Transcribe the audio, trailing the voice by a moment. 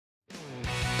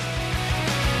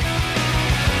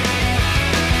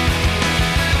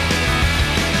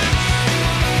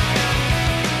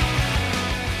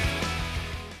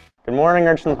morning,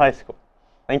 Richland High School.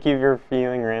 Thank you for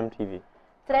viewing RAM TV.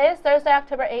 Today is Thursday,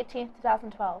 October 18th,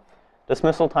 2012.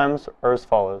 Dismissal times are as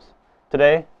follows.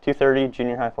 Today, 2:30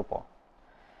 junior high football.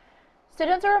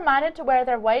 Students are reminded to wear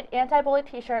their white anti-bully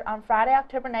t-shirt on Friday,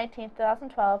 October 19th,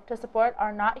 2012 to support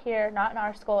our Not Here, Not in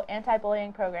Our School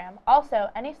anti-bullying program. Also,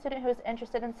 any student who is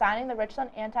interested in signing the Richland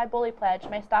Anti-Bully Pledge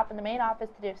may stop in the main office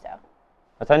to do so.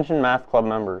 Attention Math Club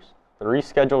members. The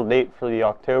rescheduled date for the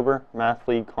October Math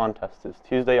League contest is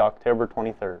Tuesday, October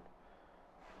 23rd.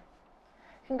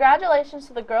 Congratulations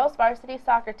to the girls varsity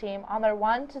soccer team on their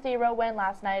 1-0 win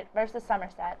last night versus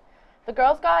Somerset. The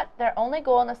girls got their only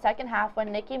goal in the second half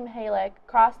when Nikki Mihalik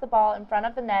crossed the ball in front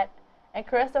of the net, and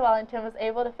Carissa Wellington was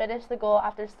able to finish the goal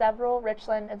after several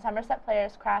Richland and Somerset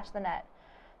players crashed the net.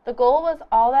 The goal was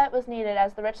all that was needed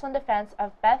as the Richland defense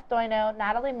of Beth Doino,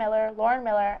 Natalie Miller, Lauren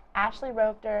Miller, Ashley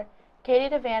Rovter,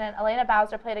 Katie DeVan, and Elena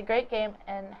Bowser played a great game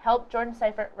and helped Jordan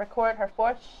Seifert record her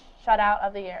 4th shutout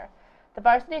of the year. The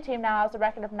varsity team now has a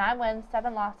record of 9 wins,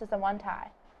 7 losses, and 1 tie.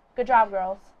 Good job,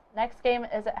 girls. Next game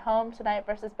is at home tonight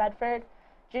versus Bedford.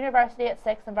 Junior varsity at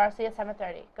 6 and varsity at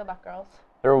 7:30. Good luck, girls.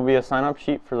 There will be a sign-up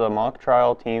sheet for the mock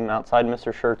trial team outside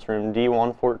Mr. Shirt's room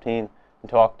D114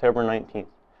 until October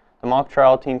 19th. The mock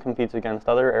trial team competes against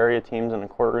other area teams in a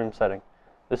courtroom setting.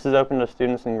 This is open to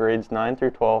students in grades 9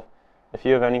 through 12. If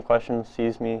you have any questions,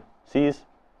 please see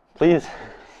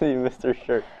Mr.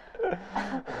 Shirt.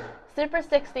 Super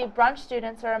 60 brunch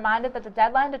students are reminded that the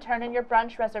deadline to turn in your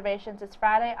brunch reservations is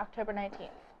Friday, October 19th.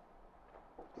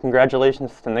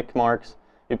 Congratulations to Nick Marks,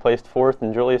 who placed 4th,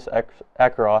 and Julius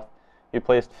Ackroth, who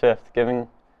placed 5th, giving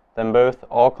them both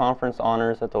all-conference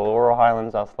honors at the Laurel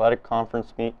Highlands Athletic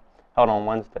Conference meet held on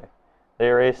Wednesday. They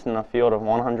raced in a field of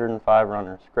 105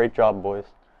 runners. Great job, boys.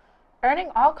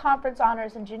 Earning all-conference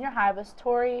honors in junior high was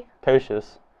Tori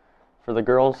Kocius. For the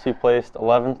girls, he placed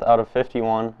 11th out of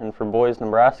 51, and for boys,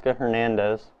 Nebraska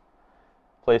Hernandez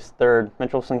placed 3rd,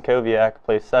 Mitchell Sinkoviak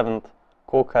placed 7th,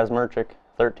 Cole Kazmerchik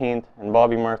 13th, and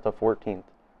Bobby Murtha 14th.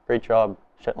 Great job,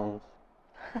 Shetlands.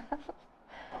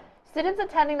 Students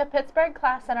attending the Pittsburgh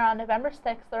Class Center on November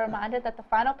 6th are reminded that the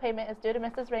final payment is due to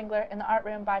Mrs. Ringler in the art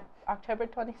room by October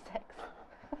 26th.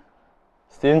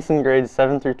 Students in grades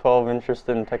 7 through 12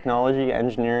 interested in technology,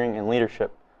 engineering, and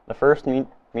leadership. The first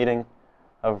meeting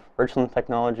of Richland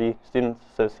Technology Students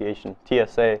Association,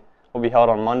 TSA, will be held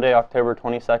on Monday, October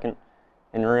 22nd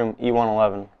in room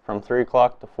E111 from 3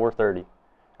 o'clock to 4:30.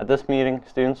 At this meeting,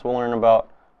 students will learn about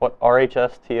what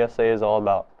RHS TSA is all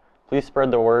about. Please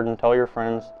spread the word and tell your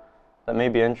friends that may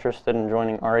be interested in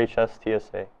joining RHS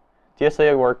TSA.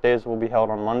 TSA workdays will be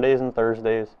held on Mondays and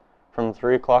Thursdays from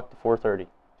 3 o'clock to 4:30.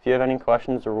 If you have any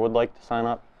questions or would like to sign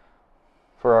up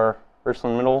for our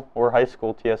Richland Middle or High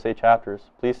School TSA chapters,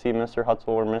 please see Mr. Hutzel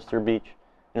or Mr. Beach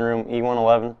in room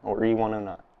E111 or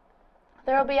E109.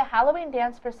 There will be a Halloween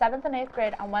dance for 7th and 8th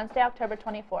grade on Wednesday, October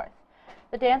 24th.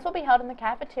 The dance will be held in the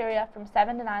cafeteria from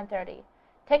 7 to 9:30.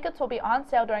 Tickets will be on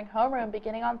sale during homeroom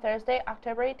beginning on Thursday,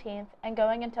 October 18th and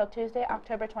going until Tuesday,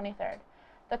 October 23rd.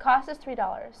 The cost is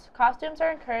 $3. Costumes are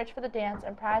encouraged for the dance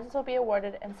and prizes will be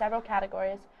awarded in several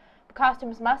categories. The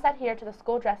costumes must adhere to the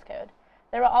school dress code.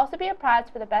 There will also be a prize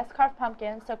for the best carved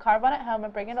pumpkin, so carve one at home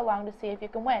and bring it along to see if you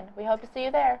can win. We hope to see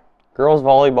you there. Girls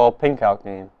volleyball pink-out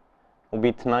game will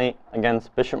be tonight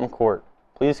against Bishop McCourt.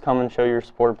 Please come and show your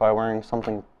support by wearing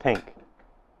something pink.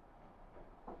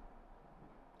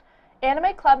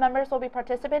 Anime Club members will be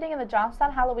participating in the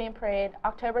Johnstown Halloween Parade,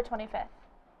 October 25th.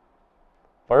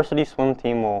 Varsity swim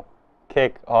team will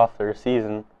kick off their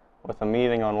season with a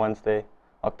meeting on Wednesday,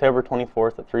 October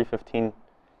 24th at 3:15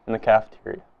 in the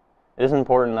cafeteria. It is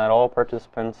important that all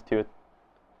participants who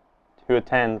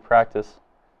attend practice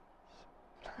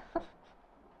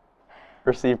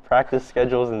receive practice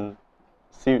schedules and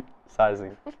suit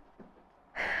sizing.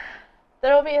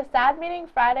 There will be a SAD meeting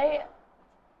Friday,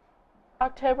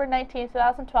 October 19th,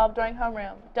 2012 during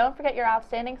homeroom. Don't forget your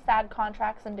outstanding SAD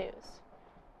contracts and dues.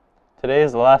 Today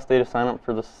is the last day to sign up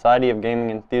for the Society of Gaming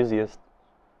Enthusiasts.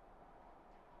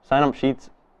 Sign-up sheets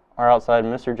are outside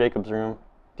Mr. Jacobs' room,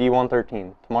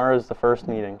 D113. Tomorrow is the first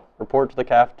meeting. Report to the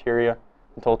cafeteria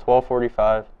until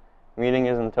 12:45. Meeting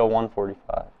is until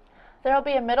 1:45. There will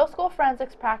be a middle school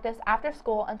forensics practice after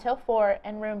school until 4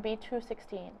 in room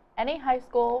B216. Any high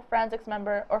school forensics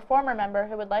member or former member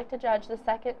who would like to judge the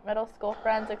second middle school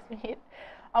forensics meet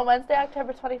on Wednesday,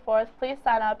 October 24th, please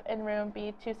sign up in room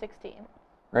B216.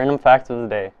 Random facts of the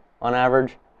day. On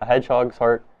average, a hedgehog's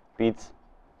heart beats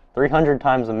 300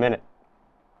 times a minute.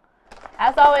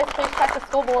 As always, please check the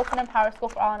school bulletin and Power School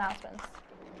for all announcements.